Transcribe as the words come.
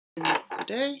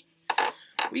Today,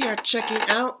 we are checking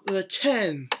out the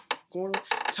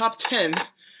top 10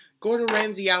 Gordon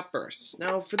Ramsay Outbursts.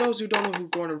 Now, for those who don't know who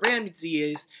Gordon Ramsay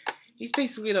is, he's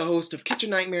basically the host of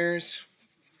Kitchen Nightmares,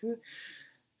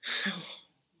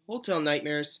 Hotel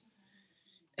Nightmares,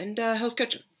 and Hell's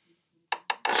Kitchen.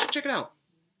 You should check it out.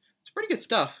 It's pretty good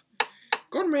stuff.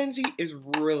 Gordon Ramsay is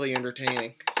really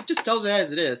entertaining. He just tells it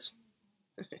as it is.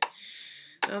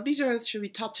 Now, these are actually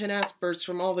top 10 Outbursts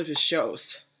from all of his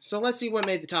shows. So let's see what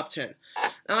made the top 10.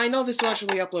 Now, I know this was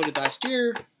actually uploaded last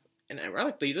year, and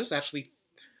ironically, this is actually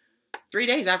 3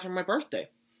 days after my birthday.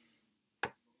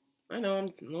 I know, I'm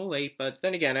a little late, but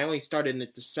then again, I only started in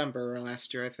December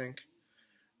last year, I think.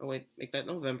 Oh wait, make that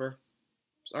November.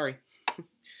 Sorry.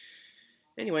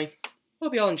 Anyway,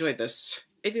 hope you all enjoyed this.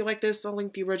 If you like this, I'll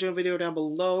link the original video down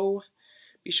below.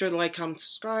 Be sure to like, comment,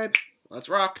 subscribe. Let's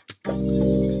rock. On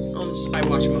the Spy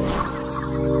Watch mode.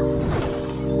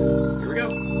 Here we go.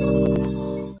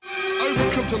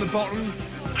 Overcooked on the bottom,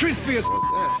 crispy as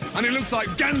and it looks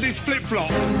like Gandhi's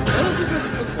flip-flop.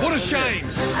 What a shame.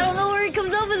 I don't know where he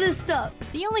comes up with this stuff.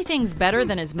 The only things better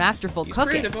than his masterful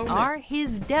cooking creative, are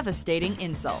his devastating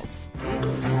insults.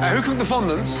 Who cooked the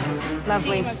fondants?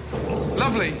 Lovely.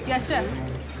 Lovely. Yes, chef.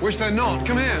 Wish they're not.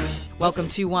 Come here. Welcome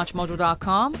to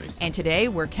WatchMojo.com, and today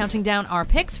we're counting down our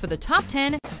picks for the top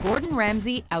 10 Gordon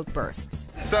Ramsay Outbursts.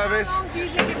 Service. How long do you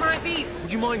think it might be?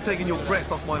 Would you mind taking your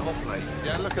breath off my hot plate?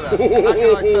 Yeah, look at that. How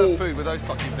can I serve food with those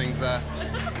fucking things there?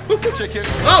 Chicken.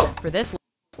 Oh! For this,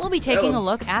 we'll be taking a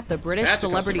look at the British That's a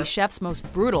celebrity customer. chef's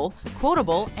most brutal,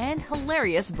 quotable, and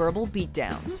hilarious verbal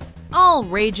beatdowns. All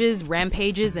rages,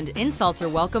 rampages, and insults are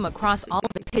welcome across all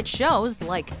of his hit shows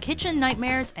like Kitchen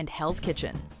Nightmares and Hell's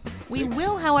Kitchen. We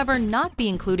will, however, not be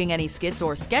including any skits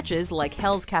or sketches like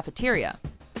Hell's Cafeteria.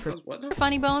 What?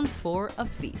 Funny bones for a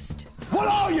feast. What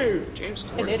are you? James An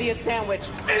Corden. idiot sandwich.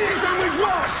 Idiot sandwich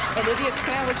what? An idiot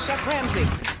sandwich, Chef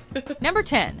Ramsay. Number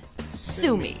 10.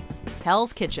 Sue Me.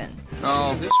 Hell's Kitchen.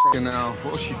 Oh, This from? fucking hell.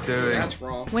 What's she doing? That's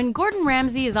wrong. When Gordon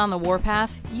Ramsay is on the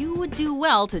warpath, you would do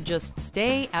well to just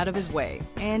stay out of his way.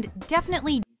 And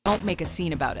definitely don't make a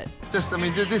scene about it. Just, I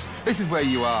mean, this is where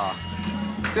you are.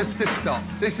 Just stop.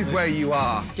 This is where you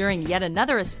are. During yet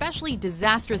another especially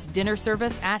disastrous dinner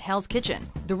service at Hell's Kitchen,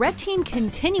 the Red Team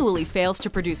continually fails to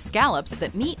produce scallops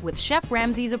that meet with Chef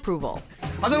Ramsay's approval.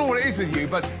 I don't know what it is with you,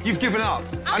 but you've given up.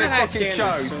 And it High fucking standards,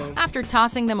 shows. so- After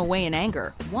tossing them away in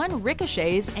anger, one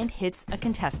ricochets and hits a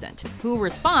contestant, who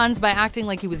responds by acting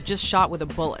like he was just shot with a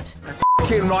bullet.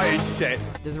 Fucking right as shit.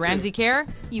 Does Ramsay care?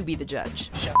 You be the judge.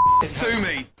 Sue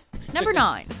me. Number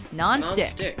 9. Non-stick.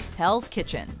 Non-stick. Hell's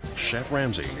Kitchen. Chef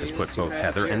Ramsay has put both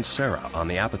Heather and Sarah on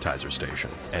the appetizer station,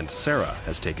 and Sarah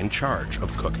has taken charge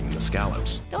of cooking the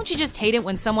scallops. Don't you just hate it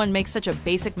when someone makes such a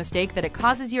basic mistake that it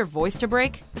causes your voice to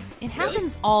break? It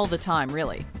happens all the time,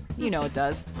 really. You know it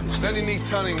does. They only need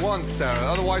turning once, Sarah.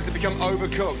 Otherwise they become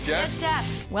overcooked, yes?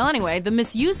 Chef. Well, anyway, the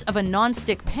misuse of a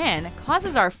non-stick pan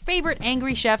causes our favorite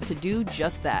angry chef to do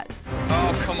just that.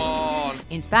 Oh, come on.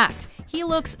 In fact, he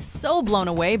looks so blown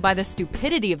away by the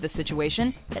stupidity of the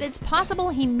situation that it's possible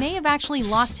he may have actually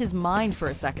lost his mind for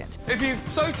a second. If you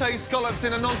saute scallops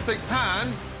in a non-stick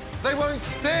pan, they won't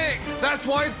stick. That's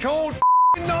why it's called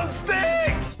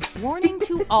non-stick. Warning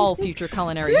to all future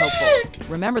culinary hopefuls.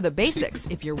 Remember the basics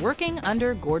if you're working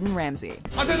under Gordon Ramsay.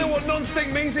 I don't know what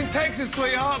non-stick means in Texas,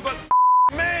 sweetheart, but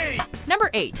me. Number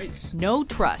 8. No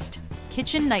Trust.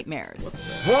 Kitchen Nightmares.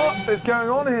 What is going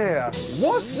on here?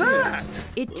 What's that?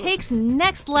 It takes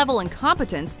next level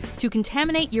incompetence to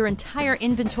contaminate your entire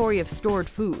inventory of stored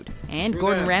food. And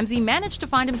Gordon that. Ramsay managed to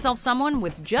find himself someone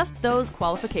with just those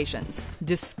qualifications.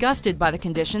 Disgusted by the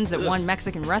conditions at one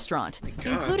Mexican restaurant, God.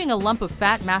 including a lump of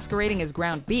fat masquerading as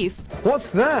ground beef, What's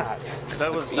that?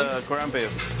 That was the ground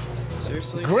beef.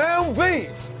 Seriously? Ground beef.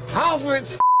 Half of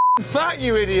it's fat,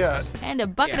 you idiot. and a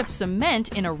bucket Yeah. of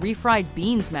cement in a refried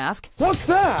beans mask. What's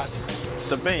that?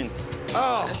 The bean.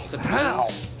 Oh, That's the how?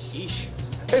 Yeesh.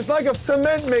 It's like a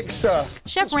cement mixer.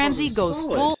 Chef Ramsay goes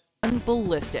solid. full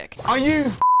ballistic. Are you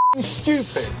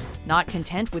stupid? Not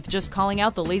content with just calling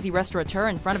out the lazy restaurateur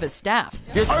in front of his staff,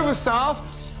 You're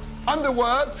overstaffed,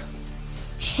 underworked,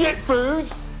 shit food.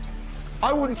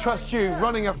 I wouldn't trust you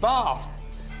running a bar,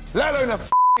 let alone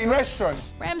a restaurant.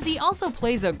 Ramsay also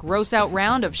plays a gross-out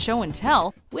round of show and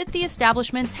tell with the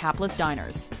establishment's hapless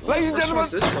diners. Ladies and Which gentlemen,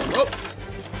 one's this one? Oh,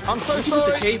 I'm so what's with the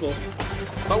sorry, cable?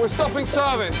 but we're stopping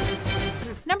service.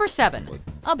 Number 7.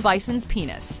 A bison's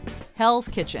penis. Hell's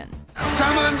Kitchen.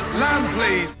 Salmon, lamb,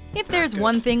 please. If there's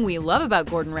one thing we love about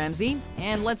Gordon Ramsay,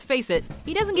 and let's face it,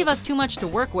 he doesn't give us too much to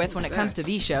work with when it comes to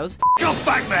these shows, Go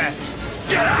back there.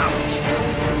 Get out.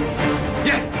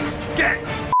 Yes, get.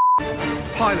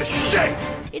 Pile of shit.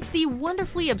 It's the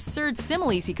wonderfully absurd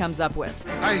similes he comes up with.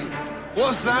 Hey,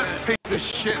 what's that piece of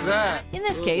shit there? In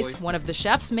this case, one of the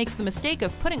chefs makes the mistake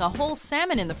of putting a whole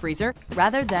salmon in the freezer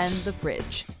rather than the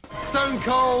fridge. Stone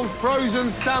cold frozen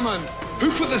salmon. Who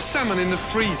put the salmon in the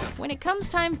freezer? When it comes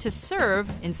time to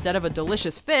serve, instead of a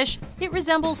delicious fish, it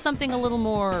resembles something a little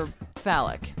more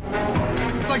phallic.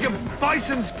 It's like a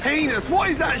bison's penis. What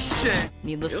is that shit?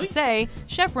 Needless to say,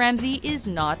 Chef Ramsay is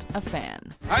not a fan.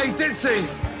 Hey, Ditzy,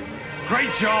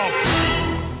 great job.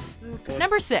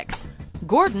 Number 6.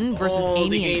 Gordon versus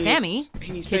Amy and Sammy,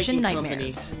 Amy's Kitchen Baking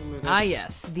Nightmares. Company. I remember this. Ah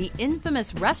yes, the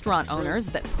infamous restaurant owners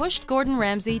that pushed Gordon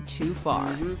Ramsay too far.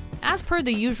 As per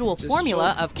the usual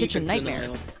formula so of Kitchen deep into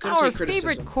Nightmares, denial. Couldn't our take criticism.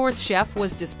 favorite course chef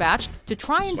was dispatched to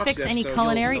try and Watch fix the any episode,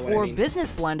 culinary you'll know what I or mean.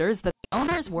 business blunders that the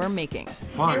owners were making.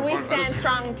 And we stand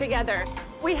strong together.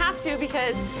 We have to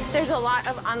because there's a lot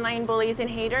of online bullies and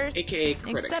haters. AKA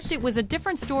critics. Except it was a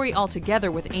different story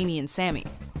altogether with Amy and Sammy.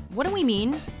 What do we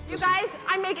mean? You guys,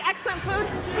 I make excellent food.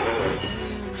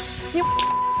 You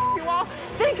all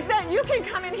think that you can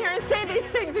come in here and say these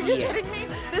things. Are you kidding me?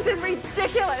 This is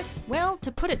ridiculous. Well,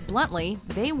 to put it bluntly,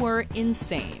 they were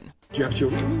insane. Do you have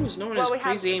children? Amy was known Well, as we have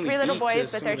Crazy Amy 3 little B boys, to but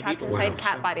some they're of the trapped people. inside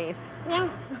cat bodies. Yeah.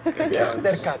 Yeah,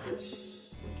 they're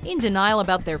cats. In denial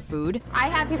about their food, I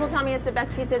have people tell me it's the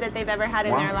best pizza that they've ever had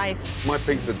in their life. My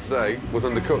pizza today was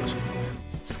undercooked.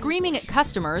 screaming at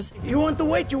customers, You want to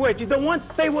wait, you wait. You don't want,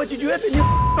 pay what did you have and you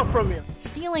off from me.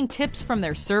 stealing tips from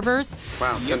their servers,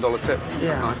 Wow, $10 tip.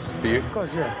 Yeah. That's nice. For you? Of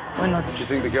course, yeah. Why not? Do you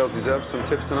think the girls deserve some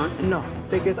tips tonight? No,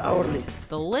 they get hourly.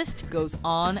 the list goes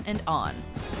on and on.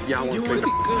 Yeah, I want You to want to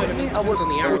be good, I mean, it depends on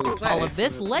the hourly pay. All of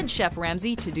this led Chef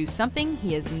Ramsay to do something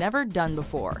he has never done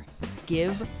before: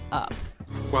 give up.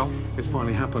 Well, it's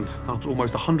finally happened. After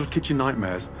almost 100 kitchen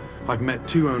nightmares, I've met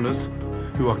 2 owners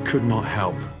who I could not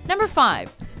help. Number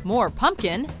 5, more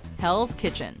pumpkin, Hell's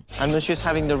Kitchen. And Monsieur's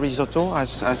having the risotto,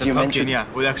 as you mentioned.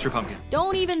 Yeah, with extra pumpkin.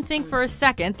 Don't even think for a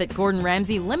second that Gordon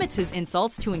Ramsay limits his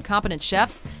insults to incompetent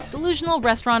chefs, delusional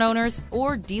restaurant owners,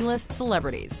 or D-list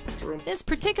celebrities. This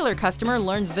particular customer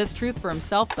learns this truth for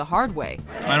himself the hard way,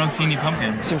 I don't see any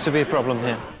pumpkin. Seems to be a problem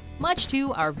here. much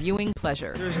to our viewing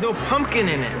pleasure. There's no pumpkin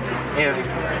in it.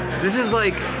 Yeah. This is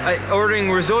like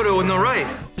ordering risotto with no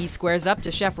rice. He squares up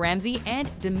to Chef Ramsay and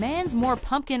demands more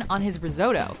pumpkin on his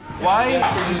risotto, Why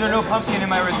is there no pumpkin in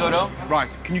my risotto? Right,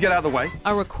 can you get out of the way?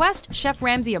 a request Chef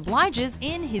Ramsay obliges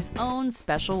in his own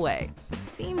special way.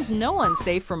 Seems no one's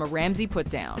safe from a Ramsay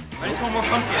putdown. I just want more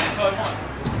pumpkin, that's all I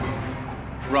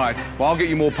want. Right, well, I'll get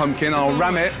you more pumpkin. I'll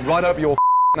ram it right up your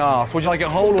ass. Would you like it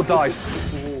whole or diced?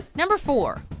 Number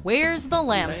 4, where's the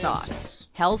lamb sauce?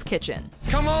 Hell's Kitchen.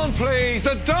 Come on, please,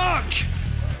 the duck!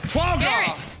 Foie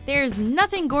gras! There's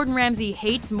nothing Gordon Ramsay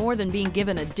hates more than being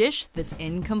given a dish that's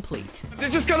incomplete. They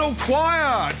just got all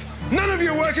quiet. None of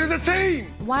you are working as a team.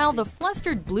 While the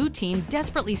flustered blue team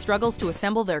desperately struggles to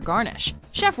assemble their garnish,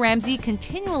 Chef Ramsay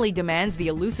continually demands the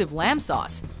elusive lamb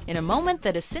sauce, in a moment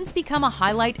that has since become a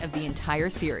highlight of the entire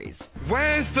series.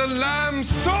 Where's the lamb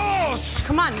sauce?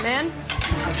 Come on, man.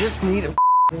 I just need a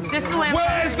This is the lamb.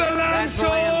 Where's the lamb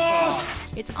sauce?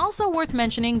 It's also worth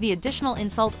mentioning the additional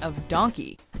insult of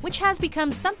donkey, which has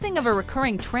become something of a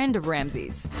recurring trend of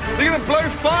Ramsay's. You're gonna blow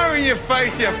fire in your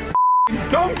face, you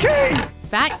donkey!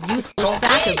 Fat, useless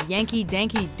sack of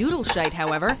Yankee-danky doodle shite,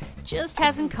 however, just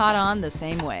hasn't caught on the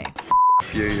same way.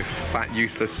 You fat,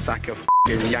 useless sack of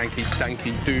Yankee,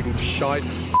 danky, doodle shite.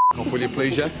 Off, will you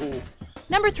please, yeah?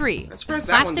 Number 3, surprised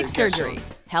that one plastic didn't catch surgery, on.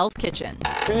 Hell's Kitchen.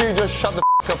 Can you just shut the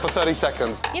up for 30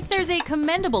 seconds? If there's a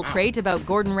commendable trait about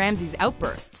Gordon Ramsay's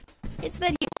outbursts, it's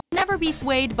that he will never be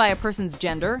swayed by a person's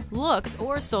gender, looks,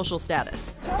 or social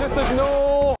status. Just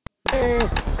ignore these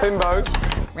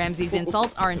bimbos. Ramsay's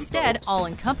insults are instead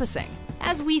all-encompassing,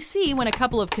 as we see when a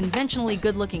couple of conventionally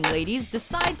good-looking ladies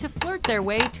decide to flirt their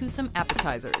way to some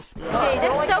appetizers. Hey,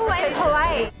 that's so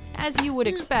impolite. As you would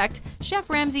expect, Chef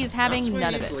Ramsay is having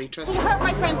none of it. You hurt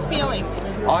my friend's feelings.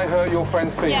 I hurt your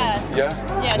friend's feelings. Yes.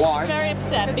 Yeah? Yeah, Why? she's very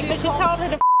upset because you told her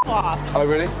to off. Oh,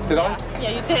 really? Did I? Yeah,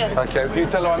 you did. Okay, can you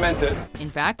tell her I meant it? In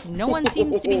fact, no one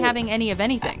seems to be having any of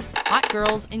anything, hot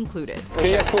girls included. Can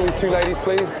you escort these 2 ladies,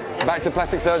 please? Back to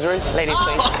plastic surgery. Ladies,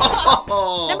 please.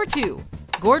 Number 2,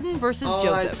 Gordon versus I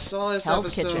Joseph, saw this Hell's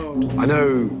episode. Kitchen. I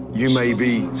know you may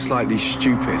be slightly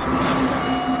stupid. You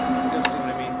know, see what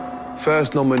I mean?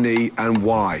 First nominee and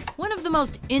why? One of the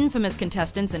most infamous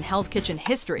contestants in Hell's Kitchen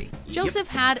history, Joseph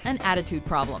had an attitude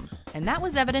problem, and that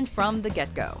was evident from the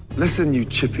get-go. Listen, you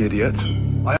chippy idiot.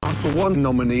 I asked for 1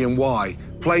 nominee and why.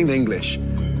 Plain English.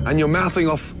 And you're mouthing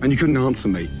off and you couldn't answer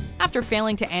me. After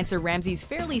failing to answer Ramsay's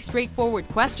fairly straightforward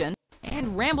question,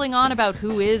 and rambling on about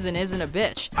who is and isn't a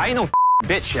bitch, I ain't no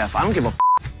bitch, chef. I don't give a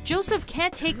Joseph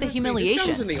can't take the This humiliation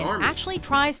guy was in the and army. actually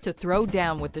tries to throw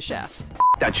down with the chef.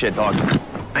 That shit, dog.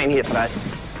 I ain't here for that.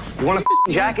 You want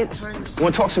a jacket? You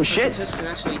want to talk some shit?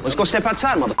 Let's go step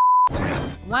outside, mother.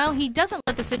 While he doesn't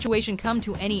let the situation come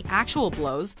to any actual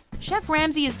blows, Chef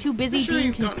Ramsay is too busy Sure being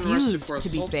you've gotten confused arrested for to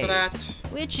be assault for that. phased,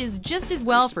 which is just as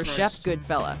well for Chef surprised.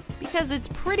 Goodfella, because it's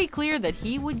pretty clear that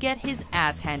he would get his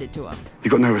ass handed to him.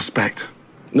 You got no respect.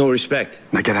 No respect.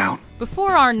 Now get out.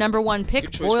 Before our number one pick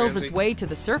Good choice, boils Ramsay. its way to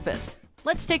the surface,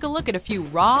 let's take a look at a few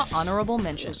raw honorable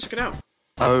mentions. Check it out.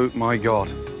 Oh my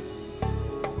god.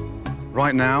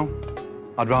 Right now,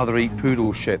 I'd rather eat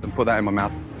poodle shit than put that in my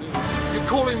mouth. You're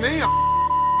calling me a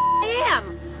I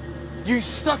am. you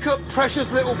stuck-up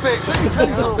precious little bitch. Let me tell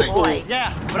you something.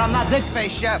 Yeah, but I'm not dick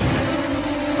face, chef.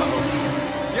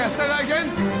 Yeah, say that again.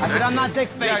 I said I'm not dick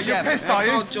face, Yeah, you're chef. pissed, are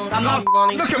you? I'm not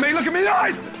Look at me in the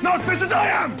eyes! Not as pissed as I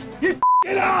am! You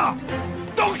f***ing are!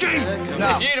 Donkey!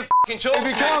 No. If you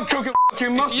can't cook a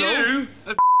fucking muscle, you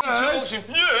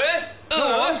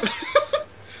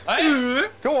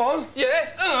go on.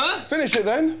 Yeah, Finish it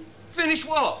then. finish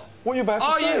what? What are you about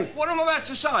to say? What am I about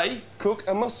to say? Cook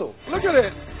a muscle. Look at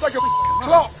it. It's like a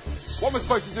clock. What am I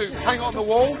supposed to do? Hang it on the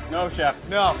wall? No, chef.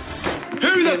 No.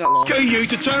 Who the f*** are you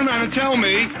to turn around and tell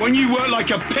me when you work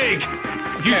like a pig?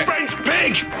 You Yeah. French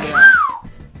pig!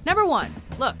 Number one,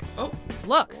 look, Oh,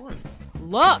 look,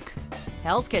 look,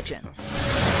 Hell's Kitchen.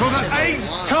 For the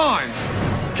 8th time,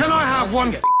 can I have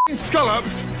one f***ing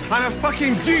scallops and a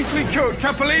fucking beautifully cooked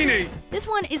capellini? This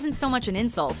one isn't so much an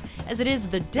insult as it is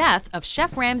the death of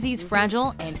Chef Ramsay's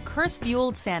fragile and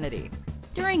curse-fueled sanity.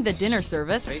 During the dinner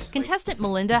service, contestant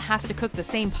Melinda has to cook the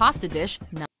same pasta dish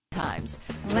 9 times,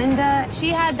 Linda, she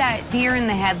had that deer in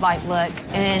the headlight look,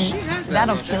 and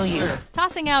that'll kill you.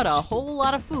 tossing out a whole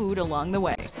lot of food along the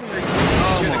way.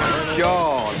 Oh my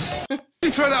God. You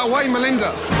throw that away,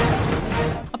 Melinda.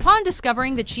 Upon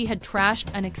discovering that she had trashed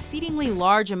an exceedingly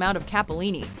large amount of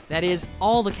capellini, that is,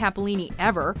 all the capellini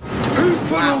ever, Who's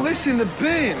putting all this in the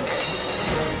bin?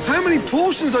 How many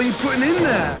portions are you putting in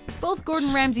there? both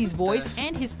Gordon Ramsay's voice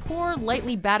and his poor,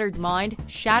 lightly battered mind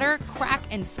shatter, crack,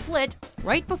 and split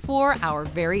right before our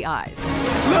very eyes.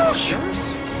 Look!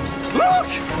 Look!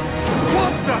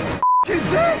 What the f*** is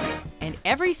this? And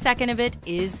every second of it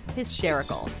is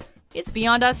hysterical. It's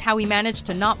beyond us how he managed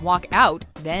to not walk out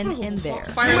then and there.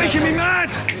 You're making me mad!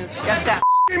 Yes, chef.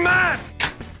 You're mad!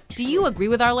 Do you agree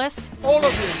with our list? All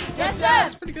of you. Yes, sir.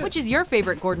 Which is your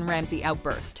favorite Gordon Ramsay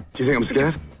outburst? Do you think I'm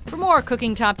scared? For more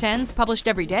cooking top 10s published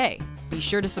every day, be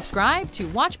sure to subscribe to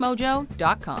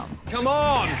WatchMojo.com. Come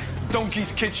on!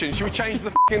 Donkey's Kitchen. Should we change the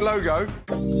f***ing logo?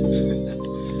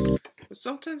 But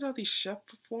sometimes how these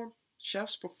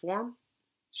chefs perform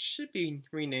should be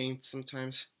renamed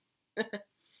sometimes.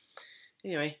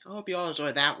 Anyway, I hope you all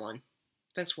enjoyed that one.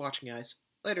 Thanks for watching, guys.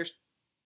 Laters.